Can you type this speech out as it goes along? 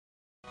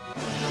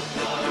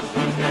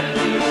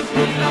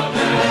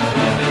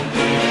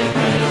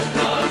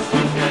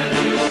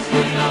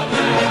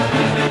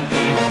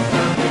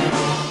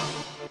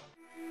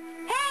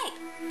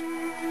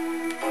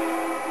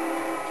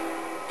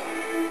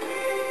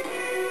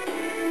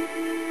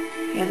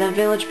Yeah, the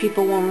village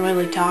people won't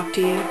really talk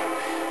to you.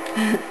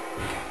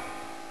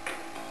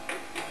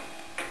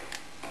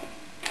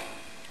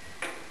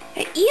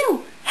 Hey,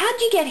 ew!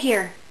 How'd you get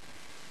here?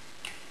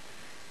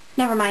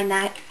 Never mind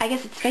that. I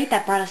guess it's fate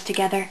that brought us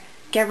together.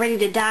 Get ready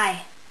to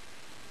die.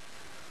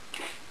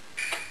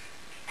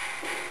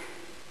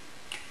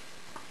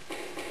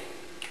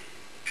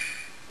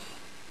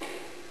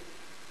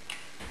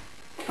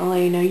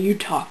 Elena, you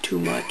talk too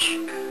much.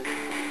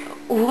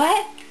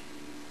 What?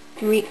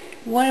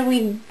 What are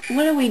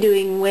we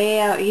doing way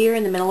out here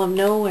in the middle of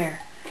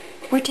nowhere?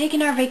 We're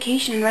taking our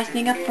vacation and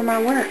resting up from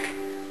our work.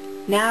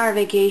 Now our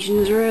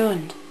vacation's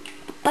ruined.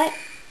 But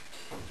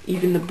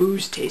even the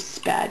booze tastes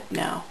bad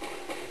now.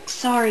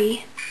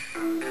 Sorry.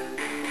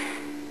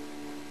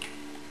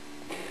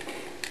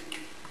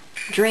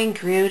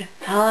 Drink, rude.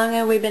 How long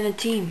have we been a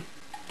team?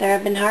 There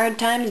have been hard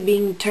times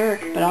being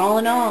Turk, but all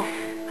in all,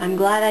 I'm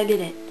glad I did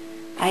it.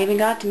 I even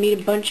got to meet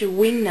a bunch of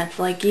wingnuts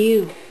like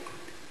you.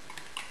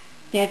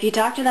 Yeah, if you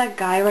talk to that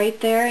guy right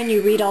there and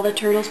you read all the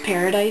Turtles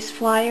Paradise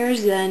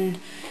flyers, then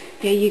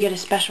yeah, you get a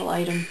special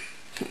item.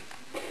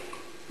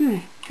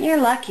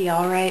 You're lucky,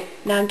 alright.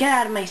 Now get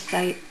out of my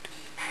sight.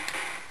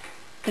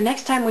 The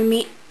next time we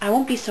meet, I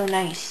won't be so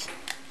nice.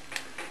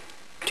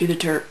 To the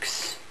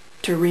Turks.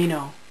 To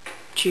Reno.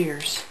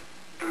 Cheers.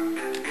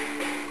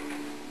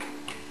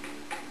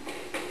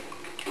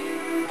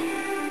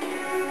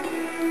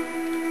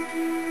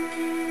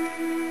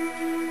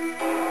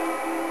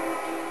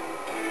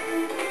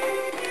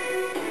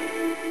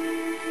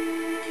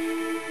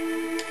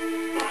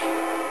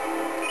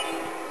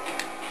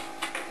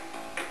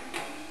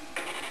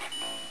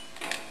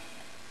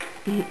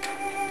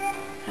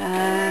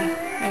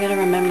 I gotta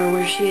remember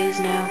where she is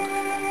now.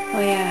 Oh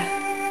yeah.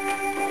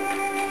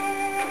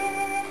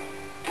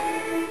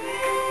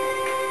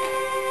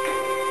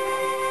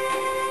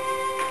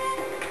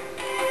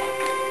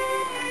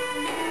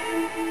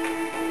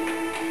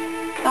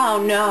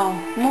 Oh no,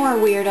 more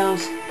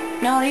weirdos.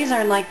 No, these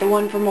aren't like the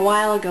one from a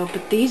while ago,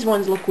 but these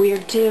ones look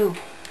weird too.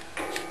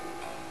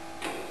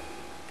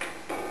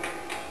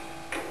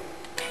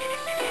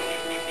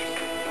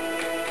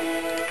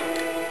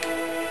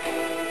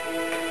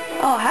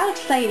 Oh, how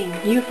exciting.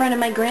 You a friend of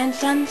my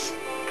grandson's?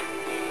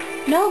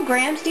 No,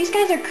 Gramps, these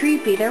guys are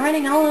creepy. They're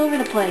running all over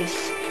the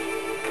place.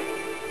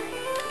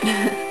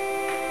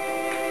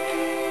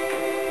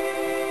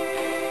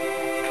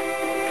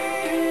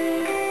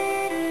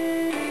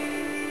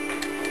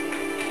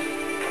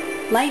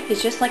 Life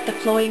is just like the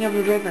flowing of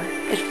a river.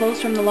 It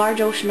flows from the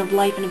large ocean of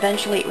life and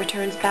eventually it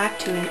returns back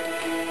to it.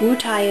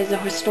 Wutai is a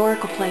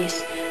historical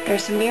place. There are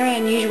some very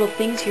unusual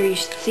things here you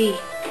should see.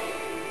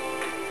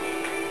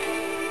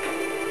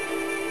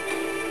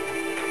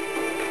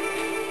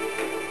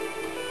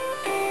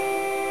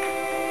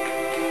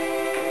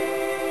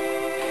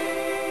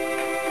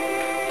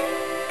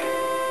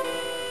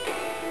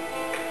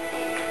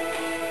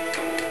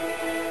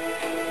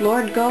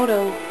 Lord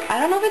Godo, I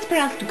don't know if it's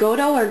pronounced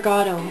Godo or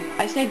Godo,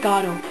 I say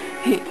Godo,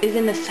 is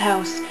in this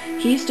house.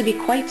 He used to be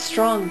quite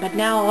strong, but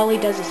now all he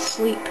does is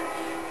sleep.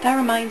 That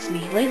reminds me,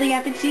 lately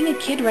I've been seeing a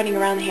kid running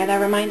around here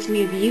that reminds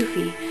me of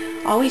Yuffie,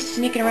 always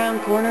sneaking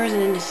around corners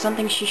and into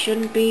something she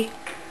shouldn't be.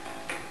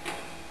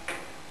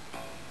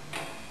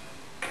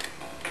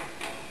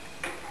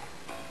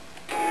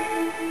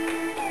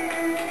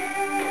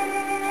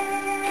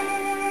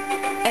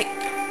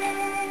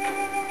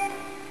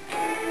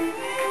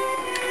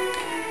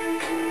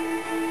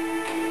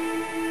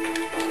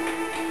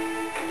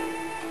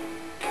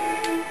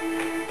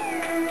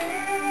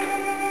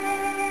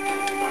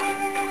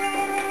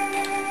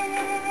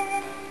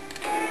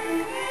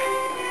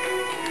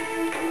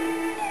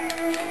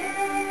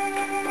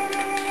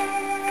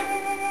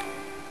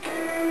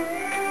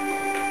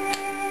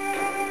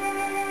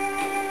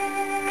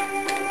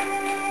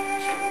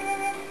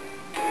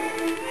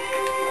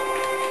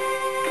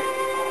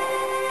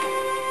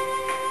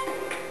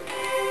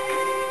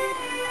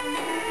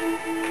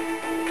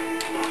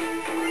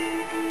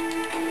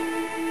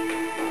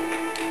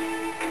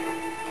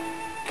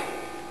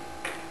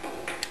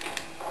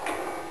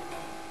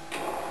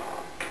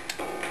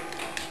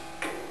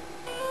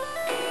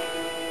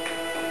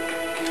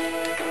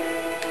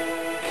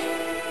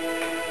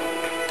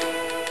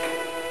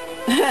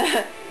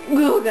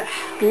 Googa,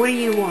 what do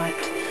you want?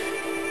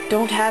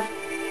 Don't have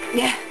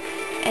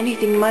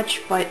anything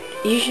much, but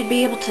you should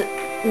be able to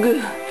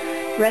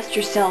rest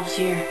yourselves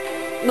here.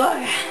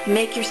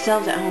 Make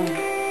yourselves at home.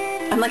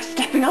 I'm like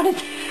stepping on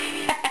his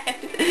head.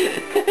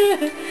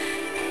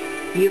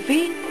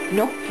 Yuffie?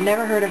 Nope,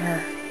 never heard of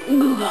her.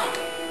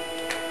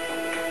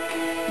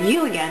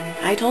 You again.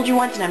 I told you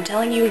once and I'm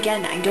telling you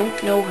again, I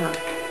don't know her.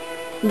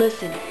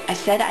 Listen, I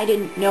said I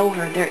didn't know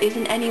her. There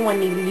isn't anyone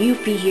named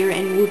Yuffie here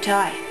in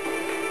Wutai.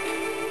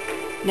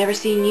 Never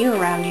seen you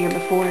around here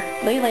before.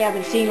 Lately I've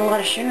been seeing a lot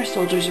of Shinra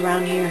soldiers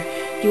around here.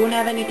 You wouldn't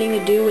have anything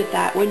to do with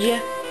that, would you?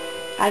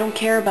 I don't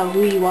care about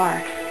who you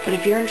are, but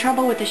if you're in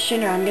trouble with the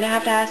Shinra, I'm gonna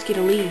have to ask you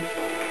to leave.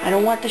 I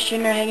don't want the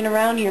Shinra hanging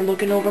around here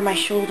looking over my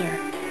shoulder.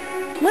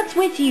 What's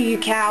with you, you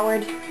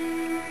coward?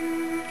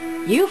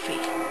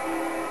 Yuffie?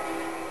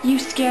 You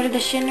scared of the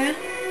Shinra?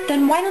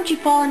 Then why don't you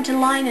fall into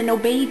line and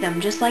obey them,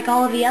 just like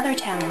all of the other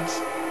towns?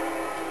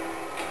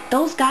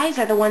 Those guys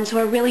are the ones who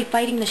are really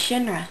fighting the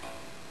Shinra.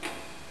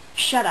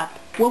 Shut up.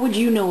 What would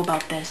you know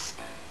about this?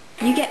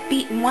 You get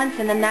beaten once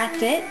and then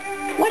that's it?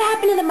 What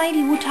happened to the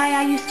mighty wutai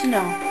I used to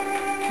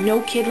know?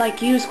 No kid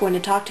like you is going to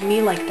talk to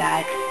me like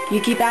that.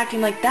 You keep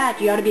acting like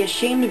that, you ought to be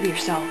ashamed of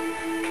yourself.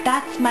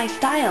 That's my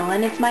style,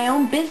 and it's my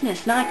own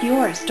business, not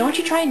yours. Don't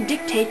you try and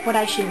dictate what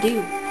I should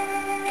do.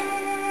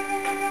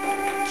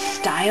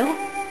 Style?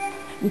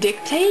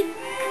 Dictate?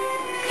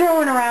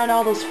 Throwing around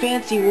all those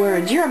fancy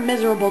words. You're a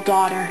miserable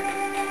daughter.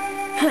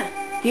 Huh.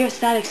 Here's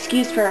that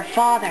excuse for a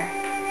father.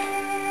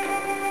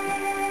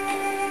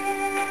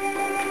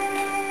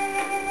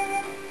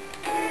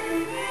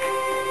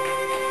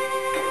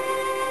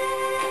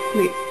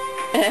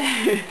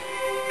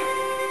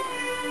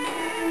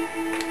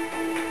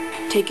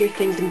 Take your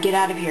things and get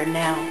out of here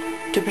now.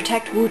 To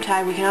protect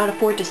wutai, we cannot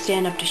afford to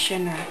stand up to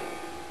Shinra.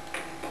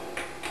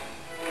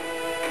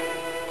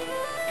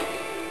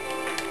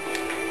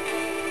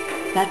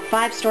 That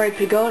 5-story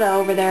pagoda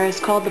over there is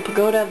called the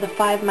Pagoda of the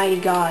 5 Mighty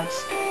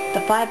Gods.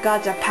 The 5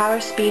 gods are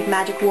power, speed,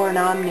 magic, war, and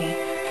omni,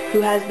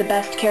 who has the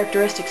best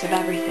characteristics of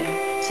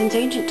everything. Since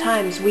ancient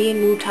times, we in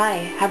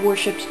wutai have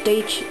worshipped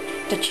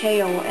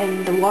Dacheo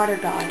and the water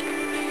god.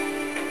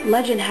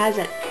 Legend has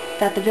it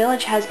that the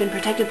village has been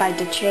protected by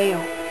Dacheo,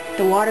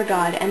 the water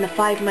god, and the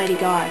 5 mighty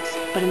gods,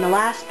 but in the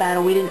last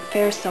battle we didn't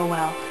fare so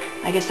well.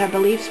 I guess our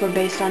beliefs were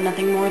based on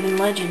nothing more than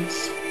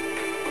legends.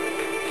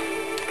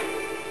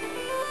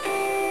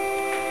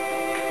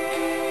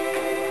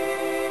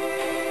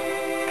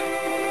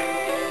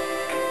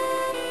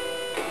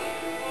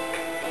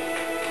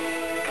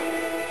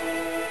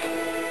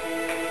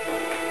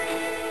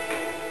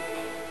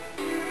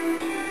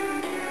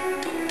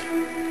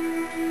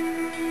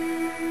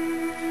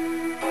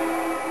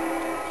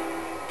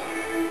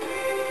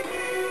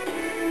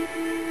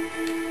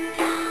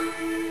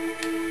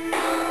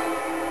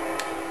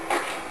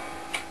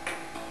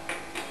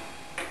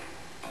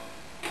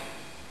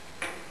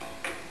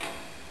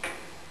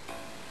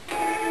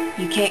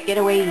 You can't get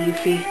away,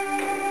 Yuffie.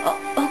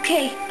 Oh,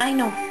 okay, I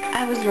know.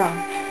 I was wrong.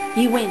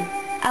 You win.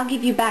 I'll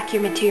give you back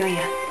your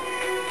materia.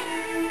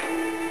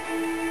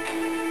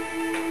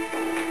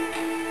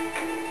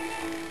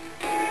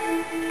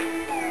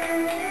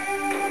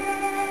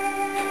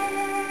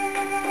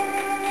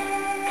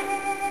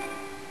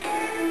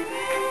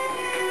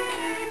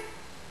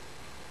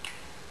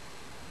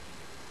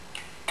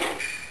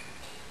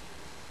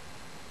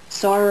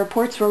 So our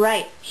reports were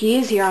right. He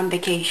is here on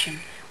vacation.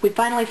 We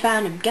finally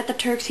found him. Get the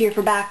Turks here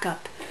for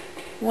backup.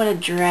 What a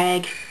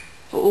drag.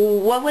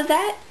 What was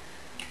that?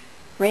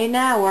 Right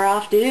now we're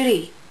off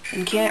duty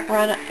and can't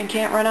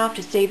run off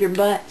to save your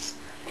butts.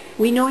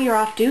 We know you're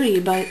off duty,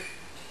 but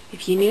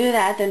if you knew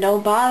that, then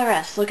don't bother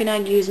us. Looking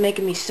at you is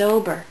making me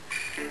sober.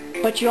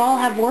 But you all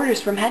have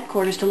orders from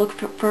headquarters to look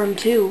for him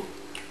too.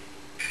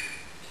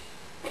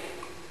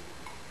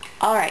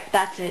 Alright,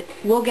 that's it.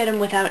 We'll get him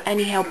without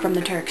any help from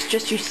the Turks,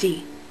 just you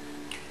see.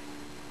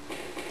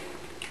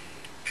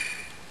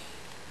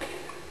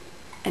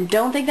 And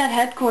don't think that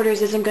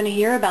headquarters isn't going to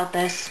hear about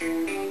this.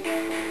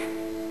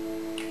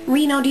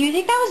 Reno, do you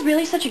think that was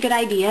really such a good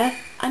idea?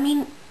 I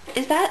mean,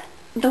 is that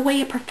the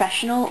way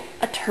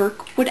a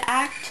Turk would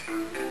act?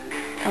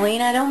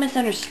 Elena, don't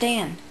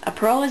misunderstand. A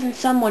pro isn't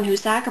someone who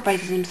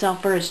sacrifices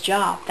himself for his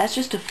job. That's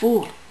just a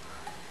fool.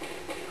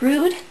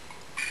 Rude?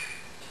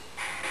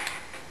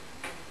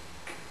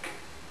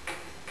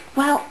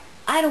 Well,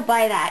 I don't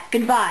buy that.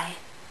 Goodbye.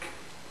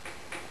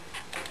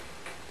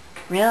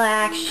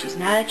 Relax, she's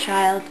not a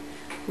child.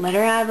 Let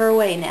her have her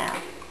way now.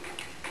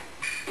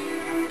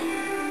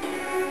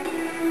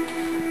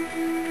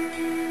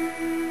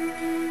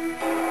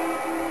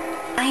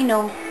 I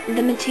know.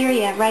 The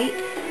materia, right?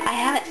 I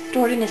have it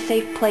stored in a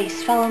safe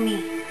place. Follow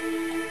me.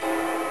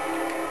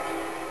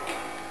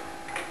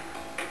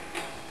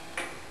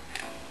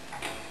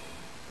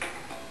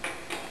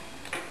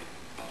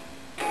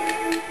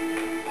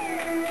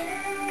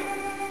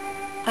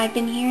 I've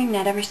been hearing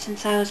that ever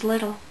since I was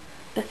little.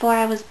 Before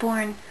I was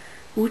born,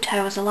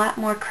 wutai was a lot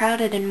more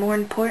crowded and more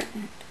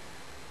important.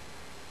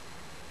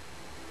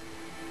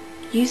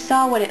 You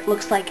saw what it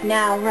looks like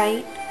now,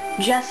 right?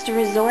 Just a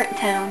resort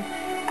town.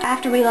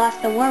 After we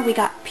lost the war, we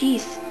got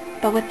peace.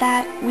 But with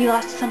that, we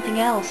lost something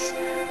else.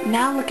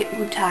 Now look at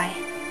wutai.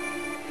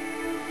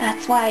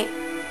 That's why,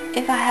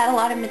 if I had a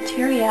lot of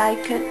materia, I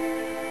could...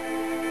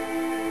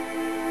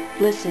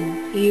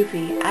 Listen,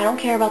 Yuffie, I don't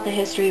care about the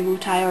history of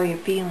wutai or your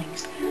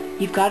feelings.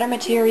 You've got our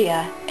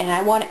materia, and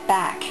I want it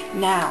back,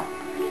 now.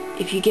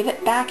 If you give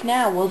it back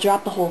now, we'll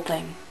drop the whole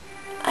thing.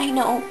 I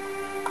know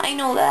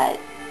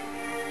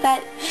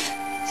that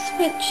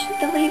switch,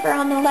 the lever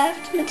on the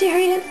left,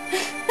 materia's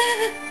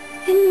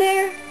in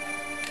there.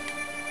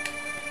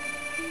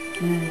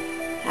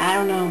 I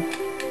don't know.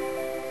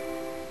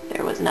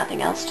 There was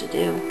nothing else to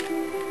do.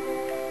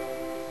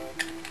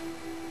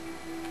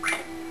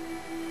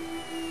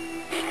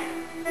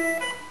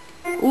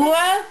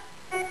 What?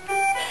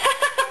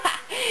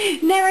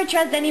 Never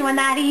trust anyone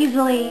that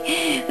easily.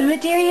 The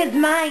materia is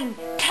mine.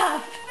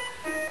 Tough.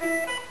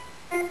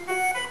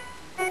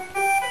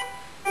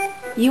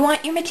 You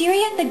want your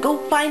materia? Then go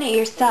find it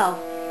yourself.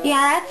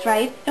 Yeah, that's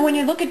right. And when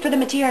you're looking for the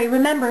materia,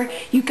 remember,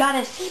 you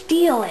gotta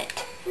steal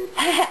it.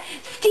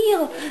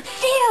 Steal!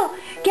 Steal!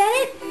 Get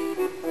it?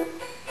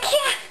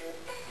 Yeah!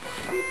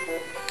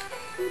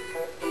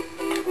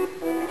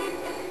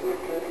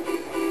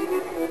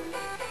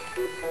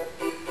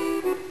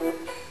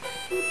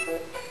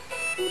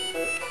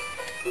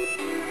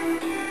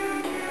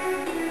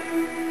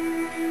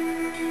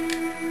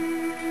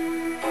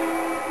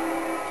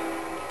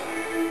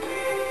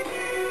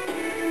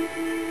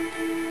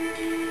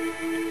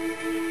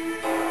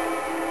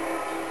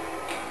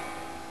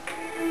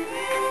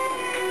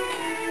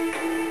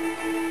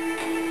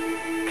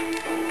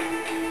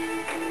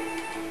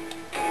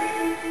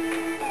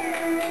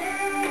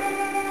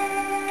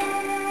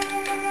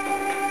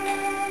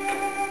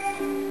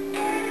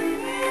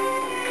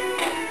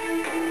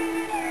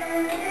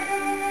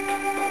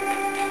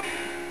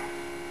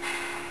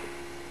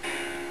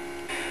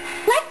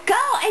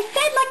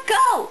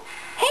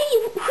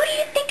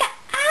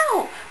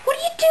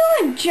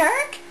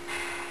 Jerk!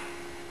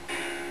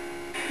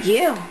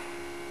 You!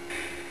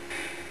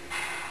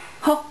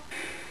 Ho!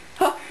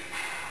 Ho!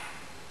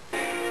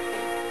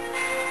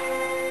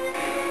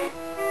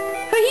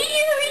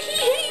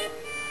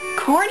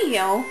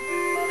 Corneo?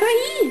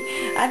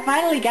 I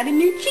finally got a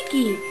new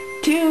chickie!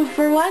 2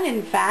 for 1,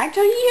 in fact.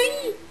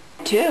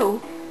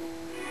 2?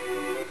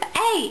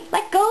 Hey!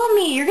 Let go of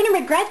me! You're gonna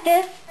regret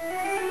this!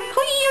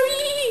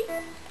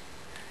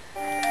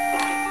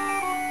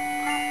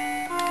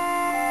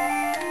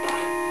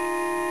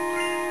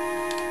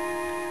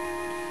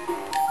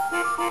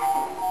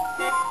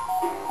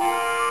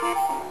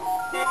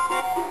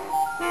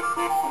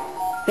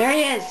 There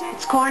he is.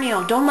 It's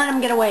Corneo. Don't let him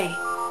get away.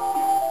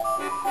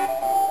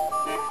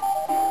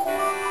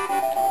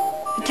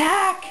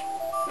 Attack!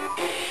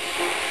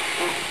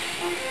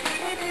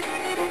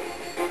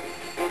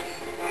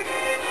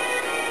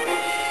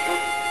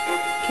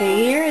 Okay,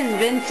 here is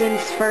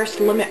Vincent's first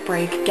limit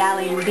break,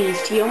 Galleon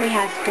Beast. He only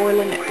has 4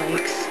 limit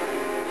breaks.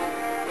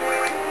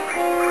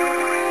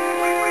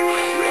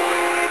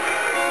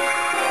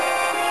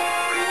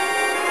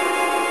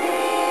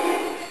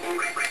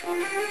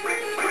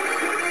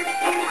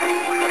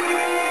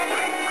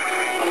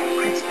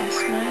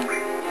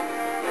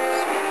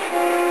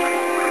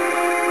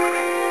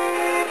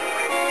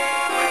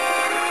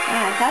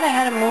 I thought I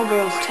had a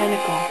Mulboro's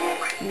tentacle.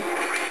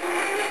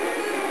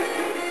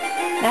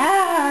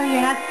 Ah,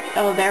 you're not...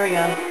 Oh, there we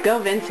go. Go,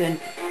 Vincent.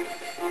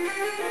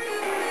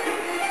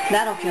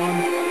 That'll kill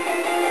him.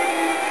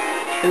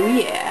 Oh,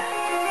 yeah.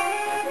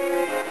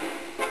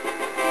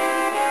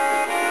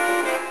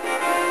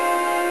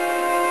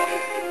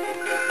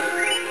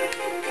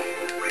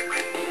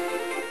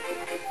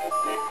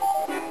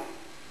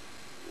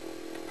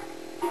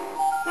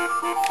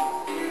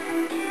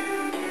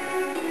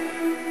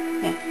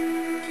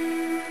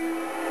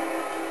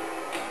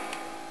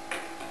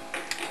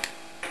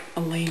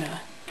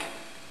 Elena.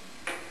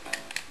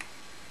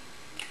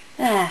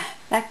 Ah,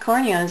 that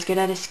Corneo is good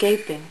at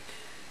escaping.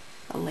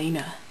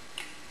 Elena.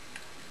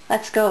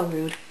 Let's go,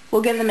 Rude.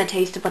 We'll give them a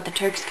taste of what the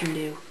Turks can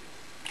do.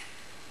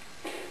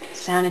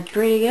 Sounded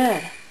pretty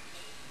good.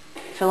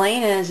 If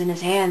Elena is in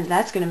his hands,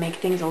 that's gonna make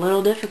things a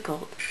little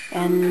difficult.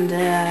 And,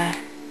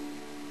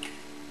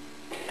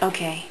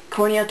 okay,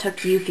 Corneo took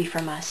Yuffie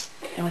from us.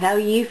 And without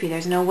Yuffie,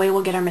 there's no way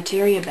we'll get our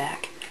materia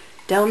back.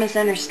 Don't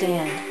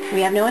misunderstand.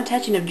 We have no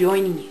intention of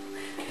joining you.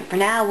 But for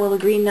now, we'll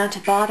agree not to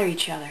bother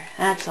each other.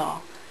 That's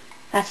all.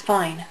 That's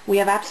fine. We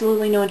have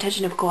absolutely no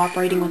intention of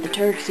cooperating with the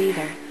Turks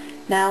either.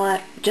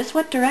 Now, just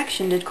what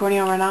direction did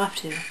Corneo run off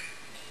to?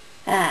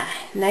 Ah,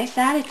 nice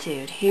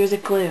attitude. Here's a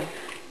clue.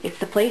 It's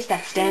the place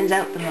that stands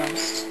out the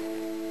most.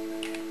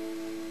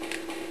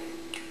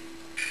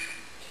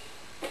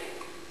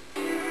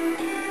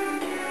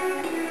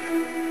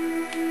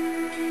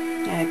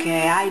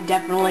 Okay, I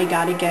definitely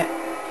gotta get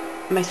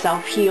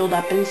myself healed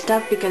up and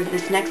stuff because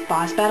this next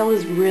boss battle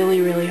is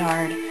really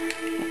hard.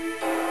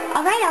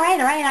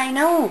 Alright, I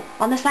know.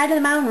 On the side of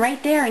the mountain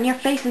right there in your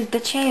face is the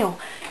trail.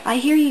 I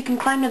hear you can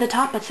climb to the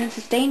top, but since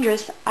it's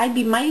dangerous, I'd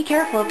be mighty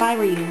careful if I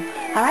were you.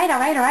 Alright,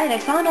 I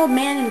saw an old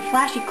man in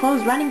flashy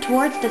clothes running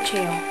towards the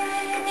trail.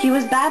 He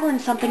was babbling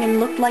something and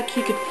looked like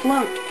he could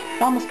float.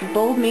 It almost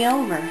bowled me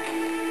over.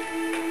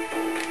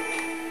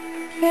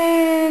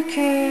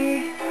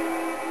 Okay.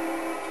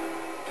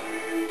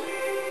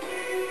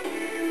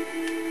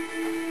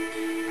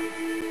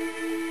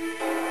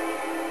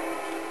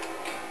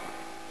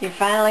 You're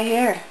finally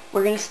here.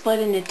 We're gonna split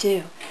into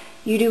 2.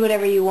 You do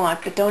whatever you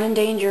want, but don't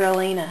endanger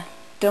Elena.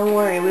 Don't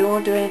worry, we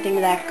won't do anything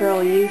to that girl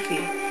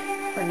Yuffie.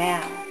 For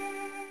now.